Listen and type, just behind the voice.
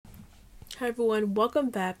Hi everyone, welcome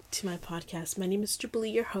back to my podcast. My name is Jubilee,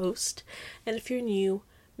 your host, and if you're new,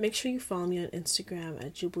 make sure you follow me on Instagram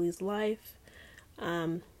at Jubilee's Life.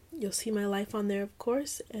 You'll see my life on there, of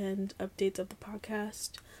course, and updates of the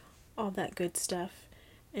podcast, all that good stuff,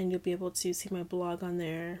 and you'll be able to see my blog on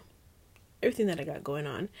there, everything that I got going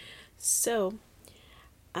on. So,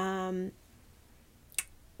 we're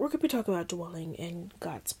going to be talking about dwelling in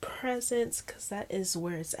God's presence, because that is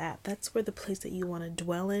where it's at. That's where the place that you want to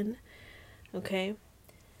dwell in. Okay,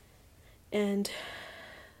 and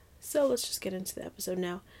so let's just get into the episode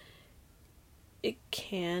now. It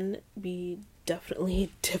can be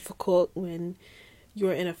definitely difficult when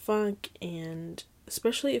you're in a funk, and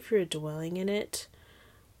especially if you're dwelling in it.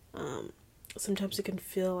 Sometimes it can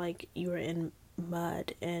feel like you're in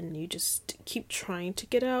mud and you just keep trying to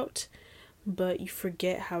get out, but you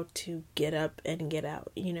forget how to get up and get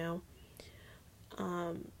out, you know?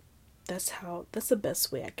 That's the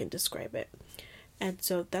best way I can describe it. And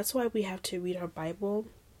so that's why we have to read our Bible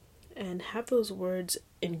and have those words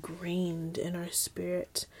ingrained in our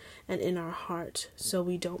spirit and in our heart, so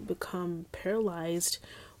we don't become paralyzed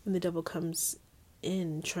when the devil comes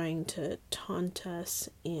in trying to taunt us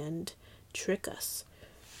and trick us.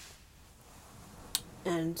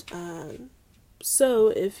 And so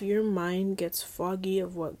if your mind gets foggy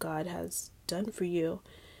of what God has done for you,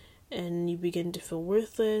 and you begin to feel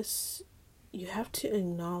worthless, you have to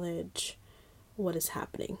acknowledge what is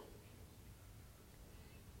happening.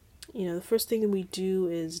 You know, the first thing we do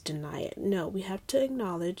is deny it. No, we have to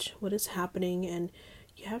acknowledge what is happening, and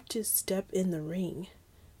you have to step in the ring.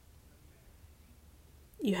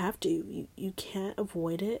 You have to. You can't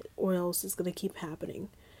avoid it, or else it's going to keep happening.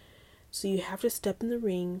 So you have to step in the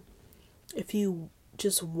ring. If you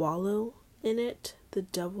just wallow in it, the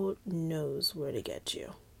devil knows where to get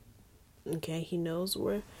you. Okay, he knows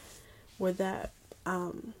where that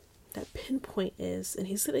pinpoint is, and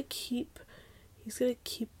he's gonna keep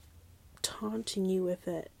taunting you with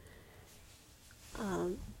it.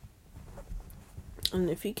 And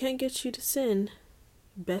if he can't get you to sin,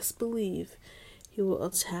 best believe he will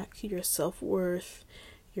attack your self-worth,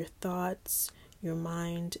 your thoughts, your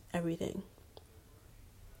mind, everything.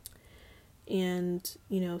 And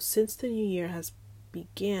since the new year has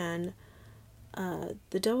began,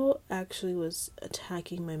 the devil actually was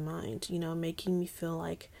attacking my mind, making me feel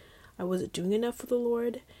like I wasn't doing enough for the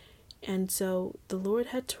Lord. And so the Lord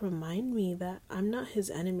had to remind me that I'm not his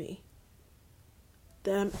enemy,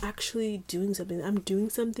 that I'm actually doing something. I'm doing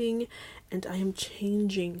something, and I am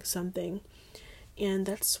changing something. And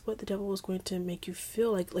that's what the devil was going to make you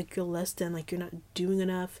feel like you're less than, like you're not doing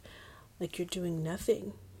enough, like you're doing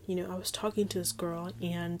nothing. I was talking to this girl,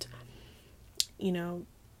 and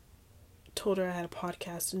told her I had a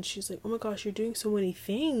podcast, and she's like, oh my gosh, you're doing so many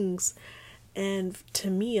things. And to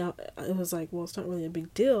me, I was like, well, it's not really a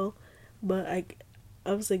big deal, but I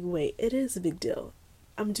was like, wait, it is a big deal.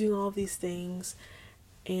 I'm doing all these things,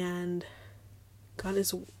 and God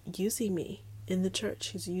is using me in the church.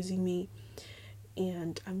 He's using me,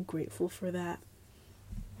 and I'm grateful for that.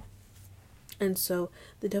 And so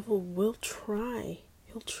the devil will try.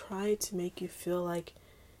 He'll try to make you feel like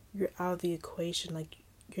you're out of the equation, like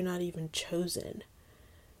you're not even chosen.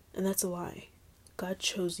 And that's a lie. God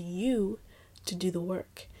chose you to do the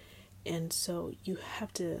work. And so you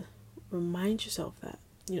have to remind yourself that.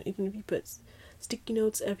 Even if you put sticky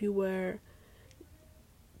notes everywhere,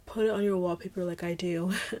 put it on your wallpaper like I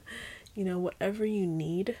do, whatever you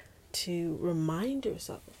need to remind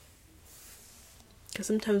yourself. Because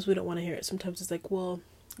sometimes we don't want to hear it. Sometimes it's like, well,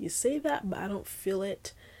 you say that, but I don't feel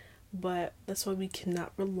it. But that's why we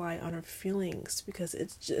cannot rely on our feelings, because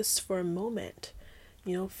it's just for a moment.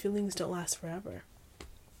 Feelings don't last forever.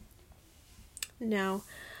 Now,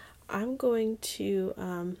 I'm going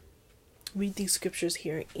to read these scriptures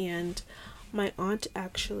here, and my aunt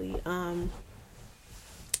actually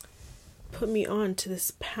put me on to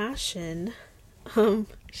this Passion.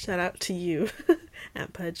 Shout out to you,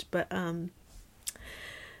 Aunt Pudge, but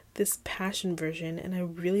this Passion version, and I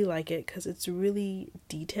really like it because it's really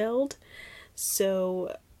detailed.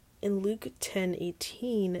 So in Luke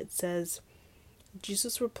 10:18 it says,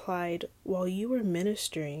 Jesus replied, while you were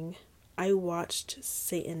ministering, I watched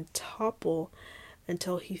Satan topple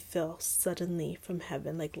until he fell suddenly from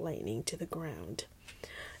heaven like lightning to the ground.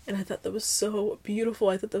 And I thought that was so beautiful.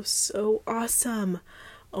 I thought that was so awesome.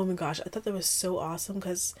 Oh my gosh, I thought that was so awesome,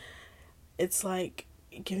 because it's like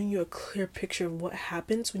giving you a clear picture of what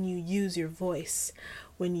happens when you use your voice,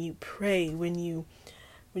 when you pray, when you're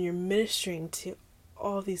ministering to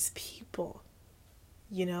all these people.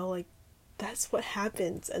 Like that's what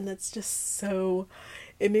happens, and that's just so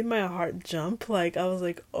it made my heart jump. Like, I was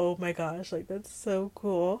like, oh my gosh, like, that's so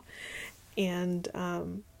cool. And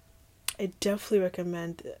I definitely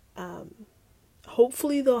recommend,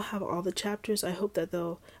 hopefully they'll have all the chapters. I hope that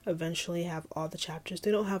they'll eventually have all the chapters.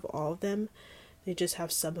 They don't have all of them. They just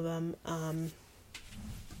have some of them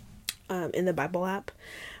in the Bible app.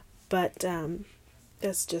 But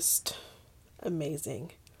that's just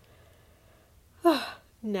amazing.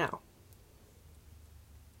 Now,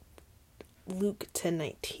 Luke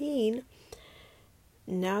 10:19,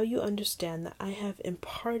 now you understand that I have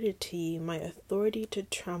imparted to you my authority to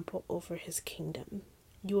trample over his kingdom.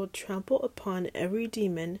 You will trample upon every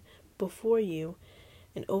demon before you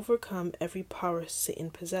and overcome every power Satan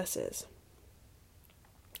possesses.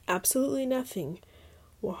 Absolutely nothing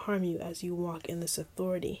will harm you as you walk in this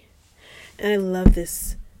authority. And I love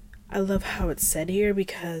this. I love how it's said here,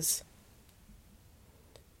 because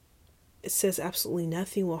it says absolutely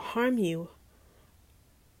nothing will harm you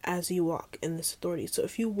as you walk in this authority. So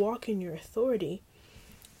if you walk in your authority,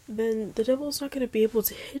 then the devil's not going to be able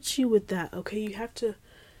to hit you with that, okay? You have to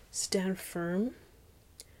stand firm.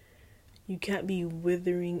 You can't be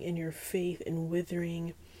withering in your faith and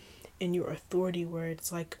withering in your authority, where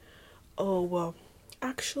it's like, oh, well,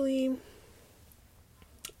 actually,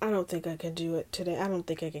 I don't think I can do it today. I don't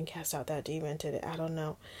think I can cast out that demon today. I don't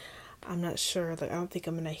know. I'm not sure. Like, I don't think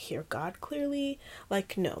I'm going to hear God clearly.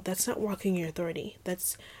 Like, no, that's not walking your authority.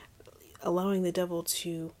 That's allowing the devil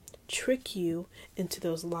to trick you into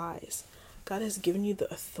those lies. God has given you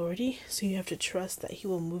the authority, so you have to trust that he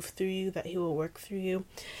will move through you, that he will work through you,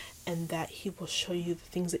 and that he will show you the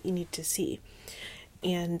things that you need to see.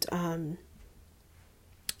 And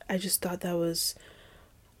I just thought that was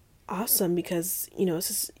awesome, because, you know, it's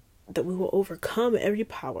just that we will overcome every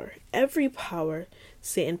power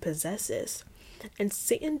Satan possesses. And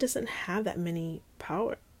Satan doesn't have that many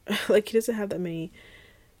power. Like, he doesn't have that many,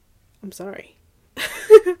 I'm sorry.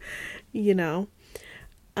 You know?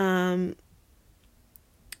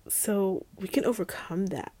 So we can overcome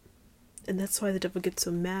that. And that's why the devil gets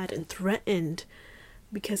so mad and threatened,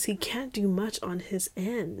 because he can't do much on his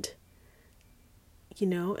end. You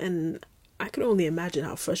know, and I can only imagine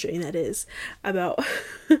how frustrating that is about,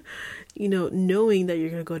 you know, knowing that you're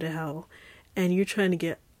going to go to hell and you're trying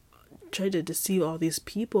to deceive all these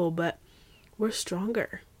people, but we're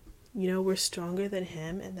stronger. You know, we're stronger than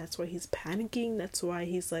him, and that's why he's panicking. That's why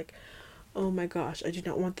he's like, oh my gosh, I do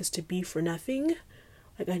not want this to be for nothing.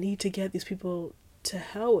 Like, I need to get these people to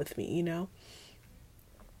hell with me, you know?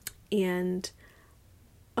 And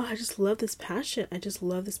I just love this passion. I just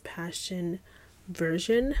love this passion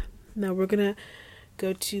version. Now we're gonna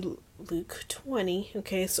go to Luke 20.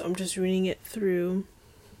 Okay, so I'm just reading it through.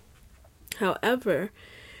 However,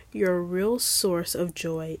 your real source of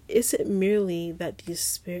joy isn't merely that these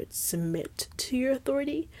spirits submit to your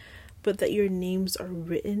authority, but that your names are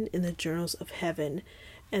written in the journals of heaven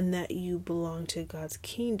and that you belong to God's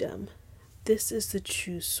kingdom. This is the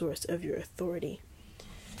true source of your authority.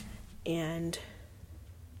 And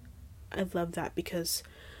I love that, because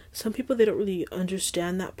some people, they don't really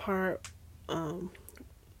understand that part on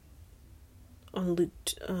Luke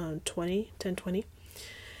 10:20.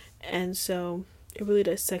 And so it really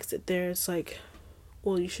dissects it there. It's like,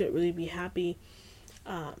 well, you shouldn't really be happy.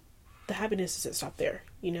 The happiness doesn't stop there.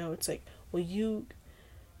 You know, it's like, well, you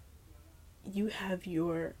have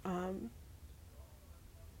your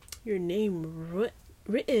name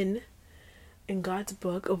written in God's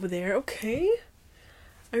book over there, okay?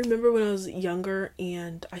 I remember when I was younger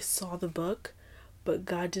and I saw the book, but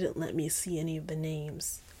God didn't let me see any of the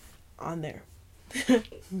names on there.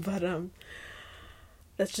 But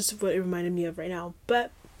that's just what it reminded me of right now.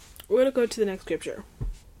 But we're going to go to the next scripture,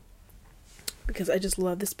 because I just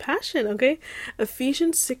love this passion, okay?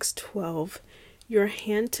 Ephesians 6:12. Your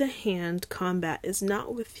hand-to-hand combat is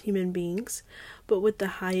not with human beings, but with the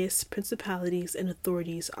highest principalities and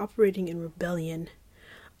authorities operating in rebellion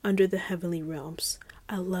under the heavenly realms.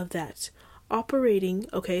 I love that. Operating,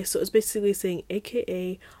 okay, so it's basically saying,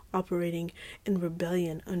 aka operating in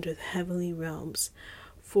rebellion under the heavenly realms.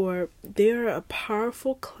 For they are a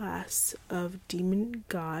powerful class of demon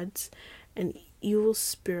gods and evil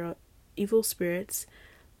spirits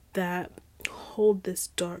that hold this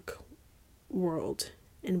dark world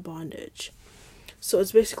in bondage. So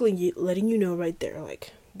it's basically letting you know right there,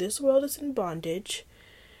 like, this world is in bondage.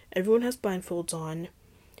 Everyone has blindfolds on,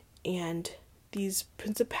 and these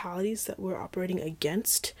principalities that we're operating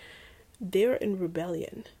against, they're in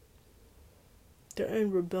rebellion. They're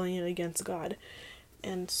in rebellion against God.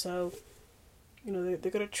 And so, you know,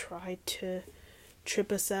 they're going to try to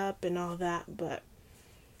trip us up and all that, but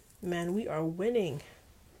man, we are winning.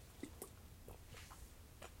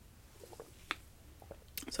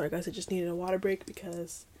 Sorry guys, I just needed a water break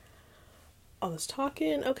because all this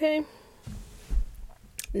talking. Okay.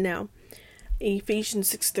 Now, Ephesians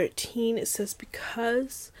 6:13, it says,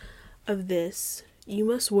 because of this, you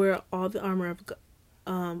must wear all the armor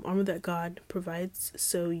that God provides,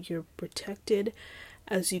 so you're protected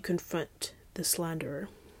as you confront the slanderer.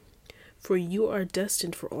 For you are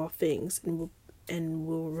destined for all things and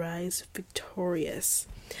will rise victorious.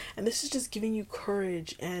 And this is just giving you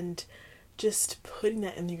courage and just putting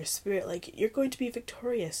that in your spirit. Like, you're going to be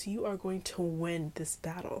victorious. You are going to win this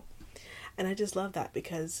battle. And I just love that,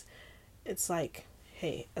 because it's like,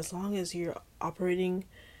 hey, as long as you're operating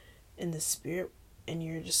in the spirit and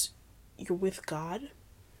you're with God,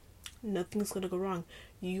 nothing's going to go wrong.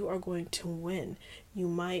 You are going to win. You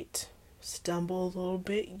might stumble a little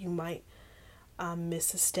bit. You might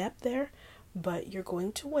miss a step there, but you're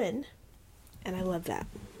going to win. And I love that.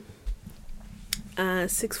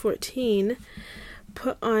 6:14,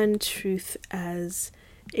 put on truth as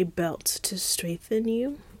a belt to strengthen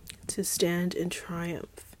you to stand in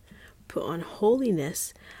triumph. Put on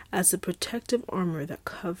holiness as a protective armor that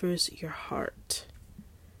covers your heart.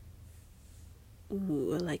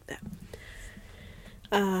 Ooh, I like that.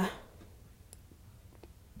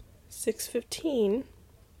 6:15,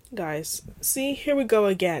 guys. See, here we go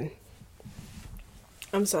again.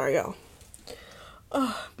 I'm sorry, y'all.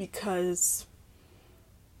 Because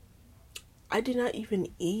I did not even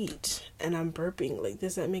eat and I'm burping. Like,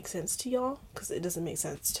 does that make sense to y'all? Because it doesn't make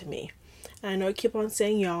sense to me. And I know I keep on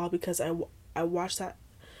saying y'all because I watched that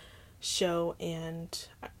show and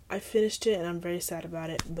I finished it and I'm very sad about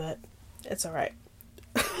it, but it's alright.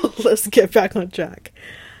 Let's get back on track.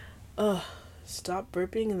 Stop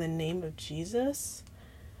burping in the name of Jesus.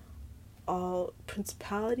 All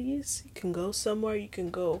principalities, you can go somewhere, you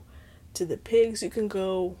can go to the pigs, you can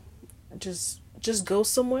go, just go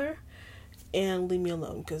somewhere and leave me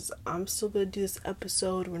alone, because I'm still gonna do this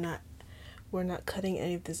episode. We're not cutting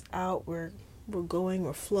any of this out. We're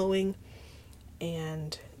flowing,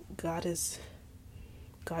 and God is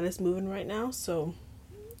moving right now. So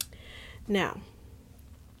now,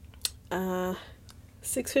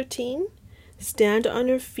 6:15, stand on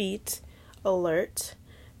your feet, alert.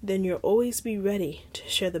 Then you'll always be ready to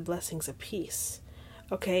share the blessings of peace.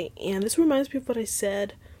 Okay, and this reminds me of what I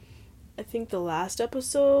said, I think the last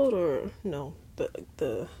episode, or no,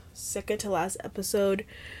 the second to last episode.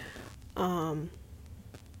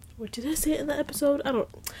 What did I say in the episode? Let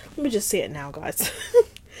me just say it now, guys.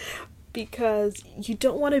 Because you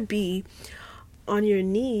don't want to be on your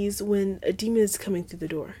knees when a demon is coming through the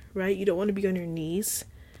door, right? You don't want to be on your knees.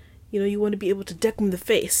 You want to be able to deck them in the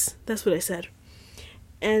face. That's what I said.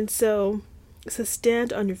 And so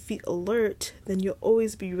stand on your feet alert, then you'll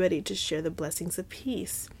always be ready to share the blessings of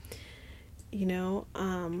peace. We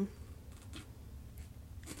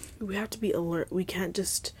have to be alert. We can't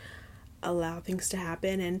just allow things to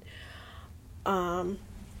happen. And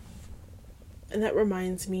that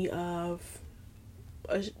reminds me of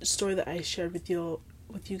a story that I shared with you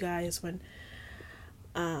guys when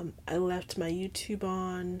I left my YouTube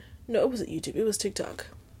on. No, it wasn't YouTube. It was TikTok.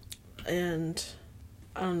 And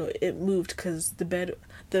I don't know, it moved because the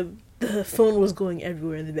phone was going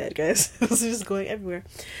everywhere in the bed, guys. It was just going everywhere.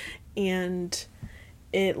 And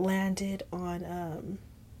it landed on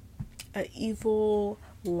a Evil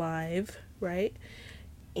Live, right?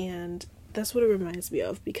 And that's what it reminds me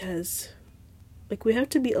of, because like, we have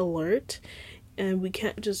to be alert, and we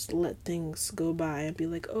can't just let things go by and be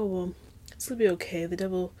like, oh, well, it's gonna be okay. The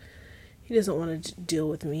devil, he doesn't want to deal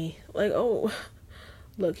with me. Like, oh,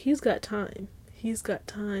 look, he's got time. He's got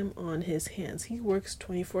time on his hands. He works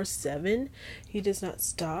 24/7. He does not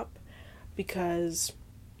stop, because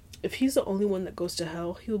if he's the only one that goes to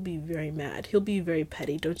hell, he'll be very mad. He'll be very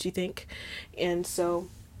petty, don't you think? And so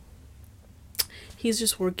he's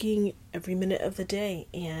just working every minute of the day,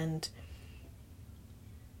 and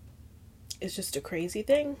it's just a crazy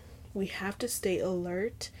thing. We have to stay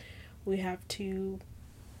alert. We have to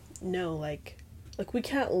know, like we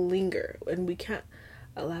can't linger, and we can't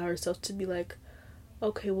allow ourselves to be like,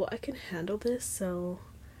 okay, well, I can handle this, so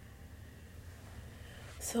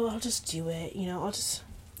I'll just do it,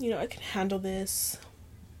 I can handle this,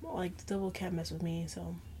 like, the devil can't mess with me,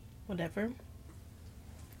 so whatever.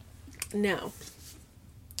 Now,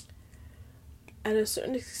 at a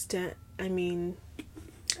certain extent, I mean,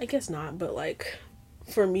 I guess not, but like,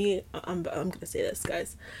 for me, I'm gonna say this,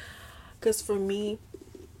 guys, because for me,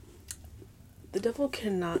 the devil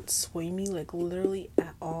cannot sway me, like, literally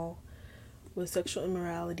at all, with sexual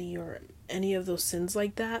immorality or any of those sins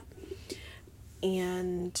like that.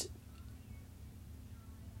 And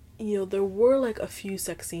there were like a few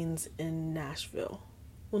sex scenes in Nashville,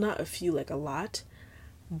 Well, not a few, like a lot,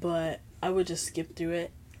 but I would just skip through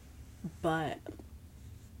it. But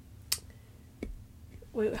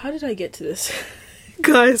wait, how did I get to this?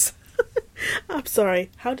 Guys, I'm sorry.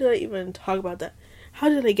 How did I even talk about that? How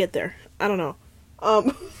did I get there? I don't know.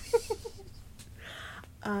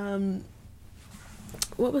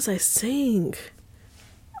 What was I saying?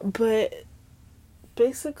 But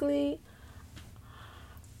basically,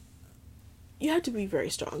 you have to be very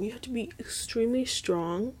strong. You have to be extremely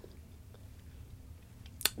strong.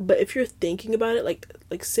 But if you're thinking about it, like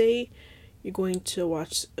say you're going to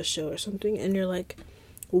watch a show or something and you're like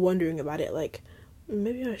wondering about it, like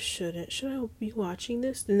maybe I shouldn't. Should I be watching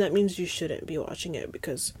this? Then that means you shouldn't be watching it,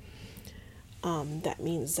 because that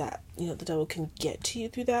means that, you know, the devil can get to you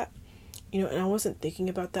through that. You know, and I wasn't thinking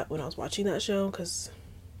about that when I was watching that show, because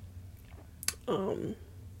I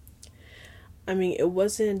mean, it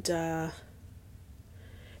wasn't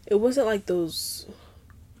like those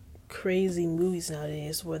crazy movies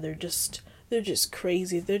nowadays where they're just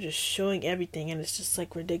crazy. They're just showing everything and it's just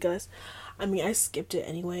like ridiculous. I mean, I skipped it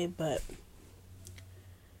anyway, but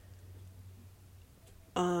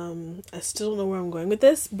I still don't know where I'm going with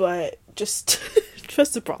this, but just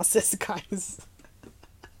trust the process, guys.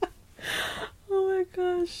 Oh my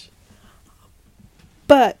gosh.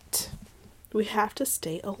 But we have to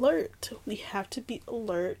stay alert. We have to be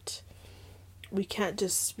alert. We can't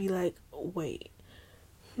just be like, wait,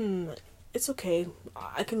 it's okay,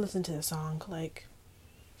 I can listen to the song, like,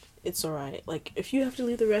 it's alright. Like, if you have to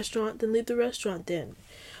leave the restaurant, then leave the restaurant then.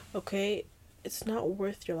 Okay? It's not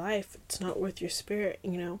worth your life. It's not worth your spirit,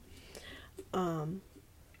 you know?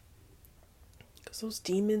 Because those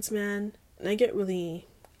demons, man, and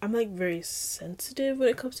I'm like very sensitive when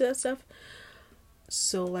it comes to that stuff.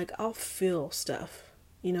 So, like, I'll feel stuff,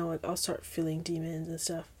 you know, like, I'll start feeling demons and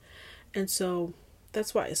stuff. And so,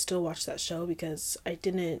 that's why I still watch that show, because I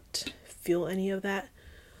didn't feel any of that.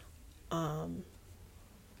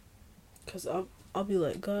 Because I'll be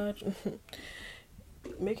like, God,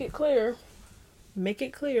 make it clear,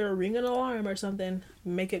 ring an alarm or something,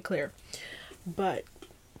 make it clear. But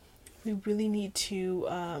we really need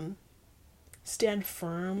to stand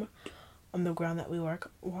firm on the ground that we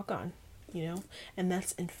walk on, you know, and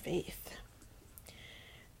that's in faith.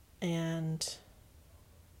 And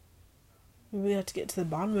we really have to get to the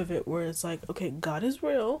bottom of it, where it's like, okay, God is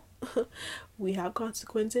real. We have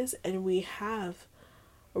consequences, and we have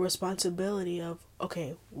a responsibility of,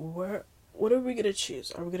 okay, what are we going to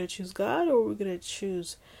choose? Are we going to choose God, or are we going to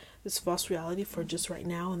choose this false reality for just right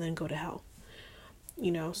now and then go to hell?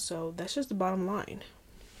 You know, so that's just the bottom line.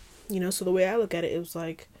 You know, so the way I look at it, it was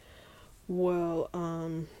like, well,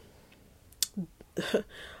 I'm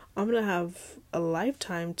going to have a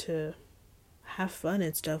lifetime to have fun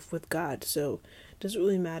and stuff with God, so it doesn't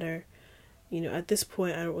really matter. You know, at this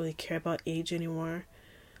point, I don't really care about age anymore,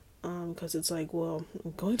 because it's like, well,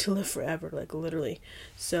 I'm going to live forever, like, literally,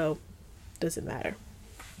 so doesn't matter.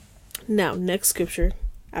 Now, next scripture,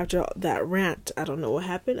 after that rant, I don't know what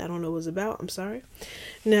happened, I don't know what it was about, I'm sorry.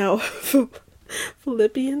 Now,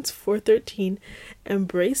 Philippians 4:13,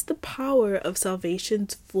 embrace the power of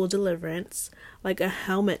salvation's full deliverance like a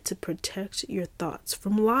helmet to protect your thoughts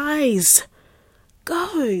from lies.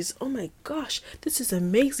 Guys, oh my gosh, this is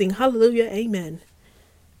amazing. Hallelujah, amen.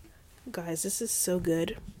 Guys, this is so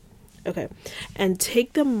good. Okay, and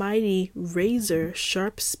take the mighty razor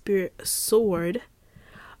sharp sword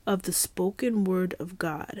of the spoken word of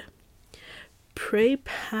God. Pray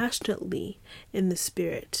passionately in the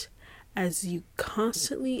Spirit as you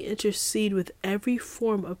constantly intercede with every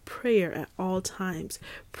form of prayer at all times.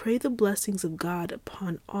 Pray the blessings of God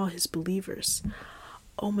upon all his believers.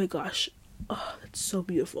 Oh my gosh. Oh, that's so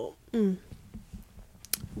beautiful.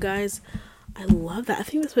 Guys, I love that. I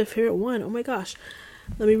think that's my favorite one. Oh my gosh.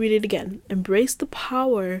 Let me read it again. Embrace the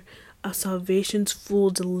power of salvation's full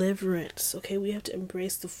deliverance. Okay, we have to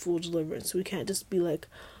embrace the full deliverance. We can't just be like,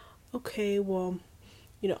 okay, well,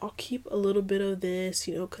 you know, I'll keep a little bit of this,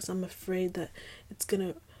 you know, because I'm afraid that it's going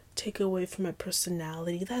to take away from my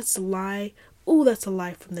personality. That's a lie. Oh, that's a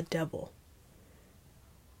lie from the devil.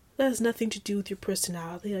 That has nothing to do with your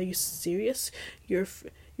personality. Are you serious? You're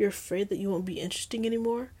afraid that you won't be interesting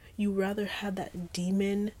anymore? You rather have that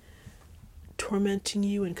demon tormenting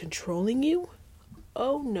you and controlling you?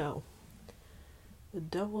 Oh no. The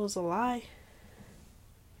devil is a lie.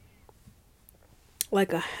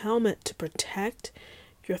 Like a helmet to protect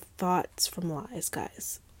your thoughts from lies,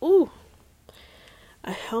 guys. Ooh.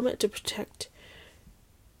 A helmet to protect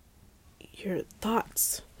your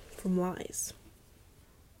thoughts from lies.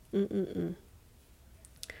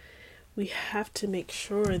 We have to make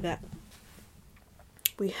sure that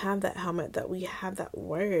we have that helmet, that we have that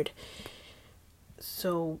word,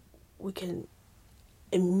 so we can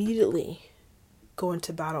immediately go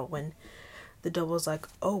into battle when the devil's like,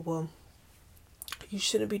 oh, well, you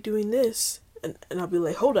shouldn't be doing this. And I'll be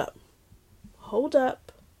like, hold up.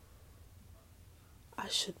 I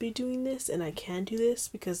should be doing this and I can do this,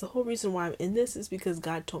 because the whole reason why I'm in this is because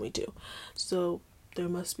God told me to. So there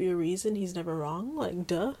must be a reason. He's never wrong. Like,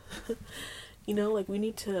 duh. You know, like, we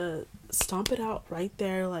need to stomp it out right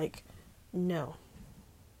there. Like, no.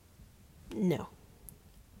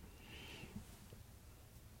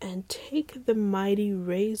 And take the mighty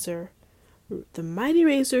razor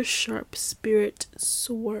sharp spirit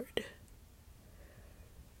sword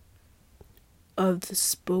of the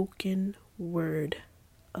spoken word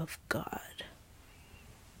of God.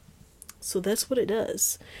 So that's what it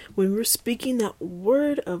does. When we're speaking that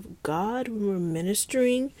word of God, when we're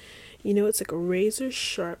ministering, you know, it's like a razor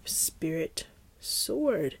sharp spirit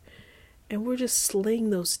sword. And we're just slaying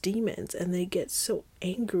those demons, and they get so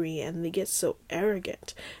angry and they get so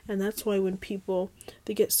arrogant. And that's why when people,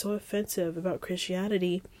 they get so offensive about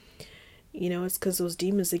Christianity, you know, it's because those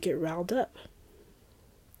demons, they get riled up.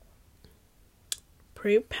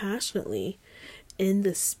 Pray passionately in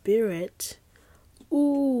the Spirit.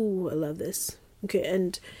 Ooh, I love this. Okay,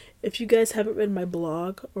 and if you guys haven't read my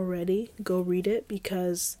blog already, go read it,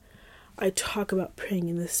 because I talk about praying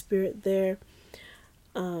in the Spirit there.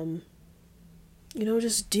 You know,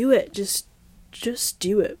 just do it. Just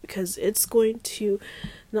do it, because it's going to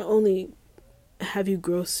not only have you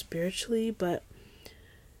grow spiritually, but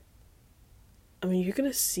I mean, you're going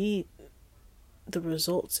to see the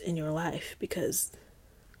results in your life, because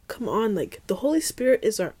come on, like, the Holy Spirit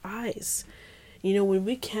is our eyes. You know, when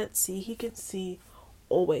we can't see, He can see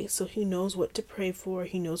always. So He knows what to pray for.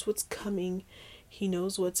 He knows what's coming. He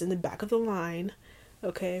knows what's in the back of the line.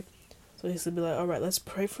 Okay? So He's going to be like, all right, let's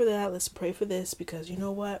pray for that. Let's pray for this, because you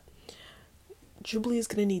know what? Jubilee is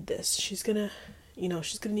going to need this. She's going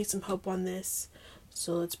to need some help on this.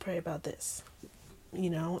 So let's pray about this. You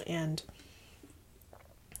know, and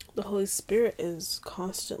the Holy Spirit is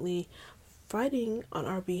constantly fighting on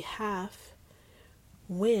our behalf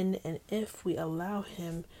when and if we allow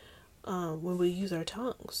Him, when we use our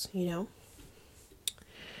tongues, you know.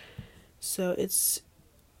 So it's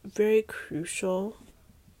very crucial.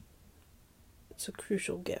 It's a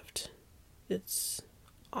crucial gift. It's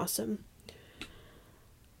awesome.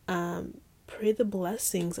 Pray the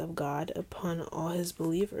blessings of God upon all His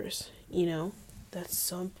believers. You know, that's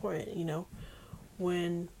so important. You know,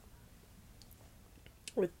 when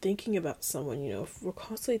we're thinking about someone, you know, if we're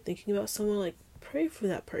constantly thinking about someone, like, pray for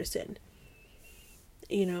that person.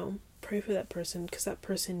 You know, pray for that person, because that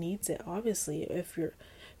person needs it. Obviously, if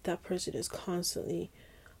that person is constantly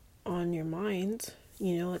on your mind,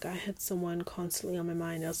 you know, like, I had someone constantly on my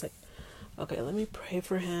mind. I was like, okay, let me pray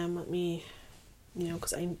for him. Let me, you know,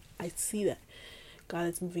 because I see that God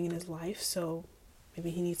is moving in his life, so maybe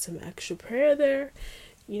he needs some extra prayer there,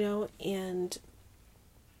 you know. And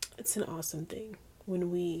it's an awesome thing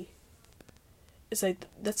when it's like,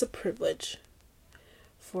 that's a privilege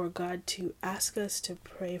for God to ask us to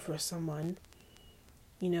pray for someone,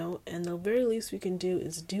 you know, and the very least we can do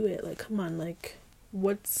is do it. Like, come on, like,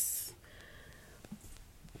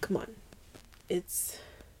 come on.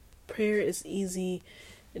 Prayer is easy.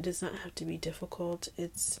 It does not have to be difficult.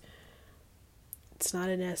 It's not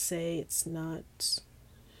an essay. It's not,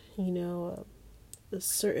 you know, a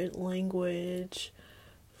certain language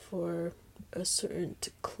for a certain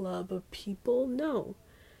club of people. No,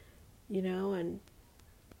 you know, and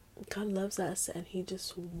God loves us, and he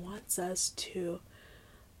just wants us to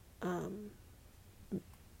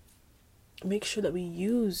make sure that we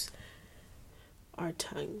use our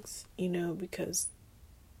tongues, you know, because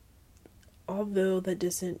although that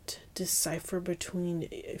doesn't decipher between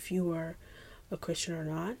if you are a Christian or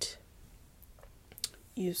not,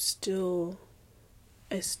 I still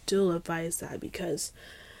advise that, because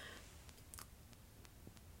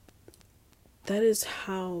that is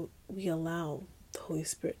how we allow the Holy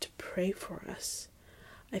Spirit to pray for us.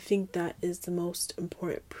 I think that is the most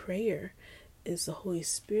important prayer, is the Holy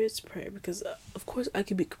Spirit's prayer, because of course I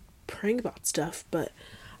could be praying about stuff, but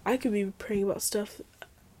I could be praying about stuff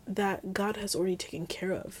that God has already taken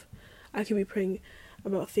care of. I could be praying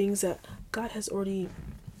about things that God has already,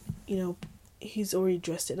 you know, he's already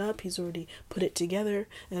dressed it up, he's already put it together,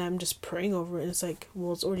 and I'm just praying over it, and it's like,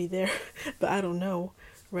 well, it's already there, but I don't know,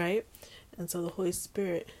 right? And so the Holy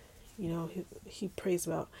Spirit, you know, he prays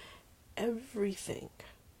about everything,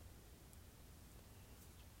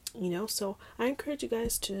 you know. So I encourage you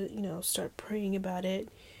guys to, you know, start praying about it,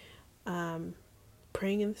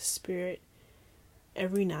 praying in the Spirit,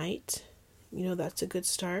 every night. That's a good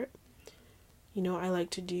start. I like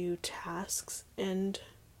to do tasks and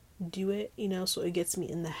do it, so it gets me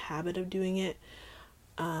in the habit of doing it.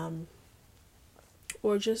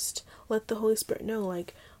 Or just let the Holy Spirit know,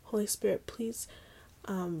 like, Holy Spirit, please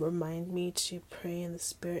remind me to pray in the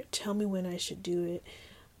Spirit. Tell me when I should do it.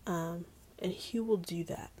 And He will do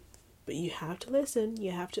that. But you have to listen.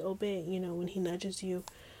 You have to obey. When He nudges you,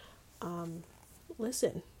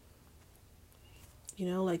 listen.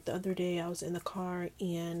 Like the other day I was in the car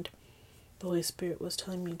and the Holy Spirit was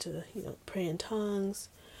telling me to, pray in tongues.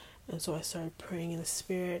 And so I started praying in the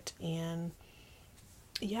Spirit. And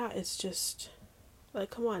yeah, it's just like,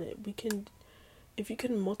 come on, if you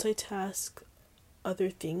can multitask other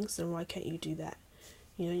things, then why can't you do that?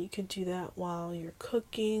 You can do that while you're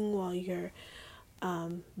cooking, while you're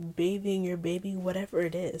bathing your baby, whatever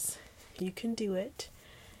it is. You can do it.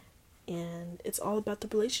 And it's all about the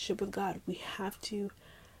relationship with God. We have to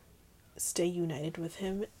stay united with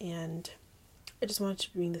Him. And I just wanted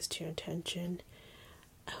to bring this to your attention.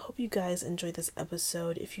 I hope you guys enjoyed this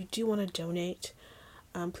episode. If you do want to donate,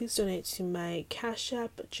 please donate to my Cash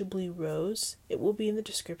App, Jubilee Rose. It will be in the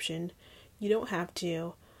description. You don't have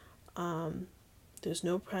to. There's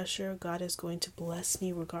no pressure. God is going to bless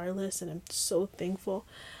me regardless, and I'm so thankful.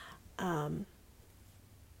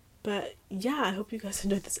 But yeah, I hope you guys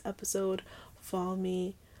enjoyed this episode. Follow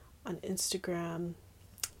me on Instagram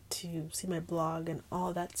to see my blog and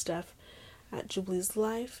all that stuff at Jubilee's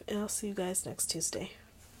Life, and I'll see you guys next Tuesday.